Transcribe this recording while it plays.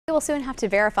You will soon have to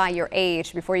verify your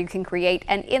age before you can create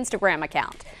an Instagram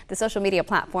account. The social media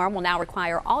platform will now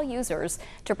require all users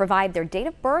to provide their date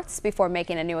of births before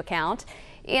making a new account.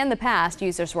 In the past,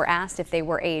 users were asked if they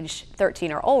were age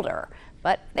 13 or older,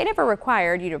 but they never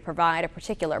required you to provide a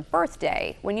particular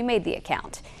birthday when you made the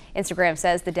account. Instagram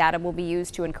says the data will be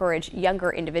used to encourage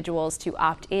younger individuals to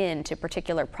opt in to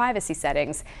particular privacy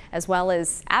settings, as well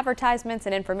as advertisements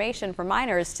and information for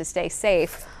minors to stay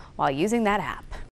safe while using that app.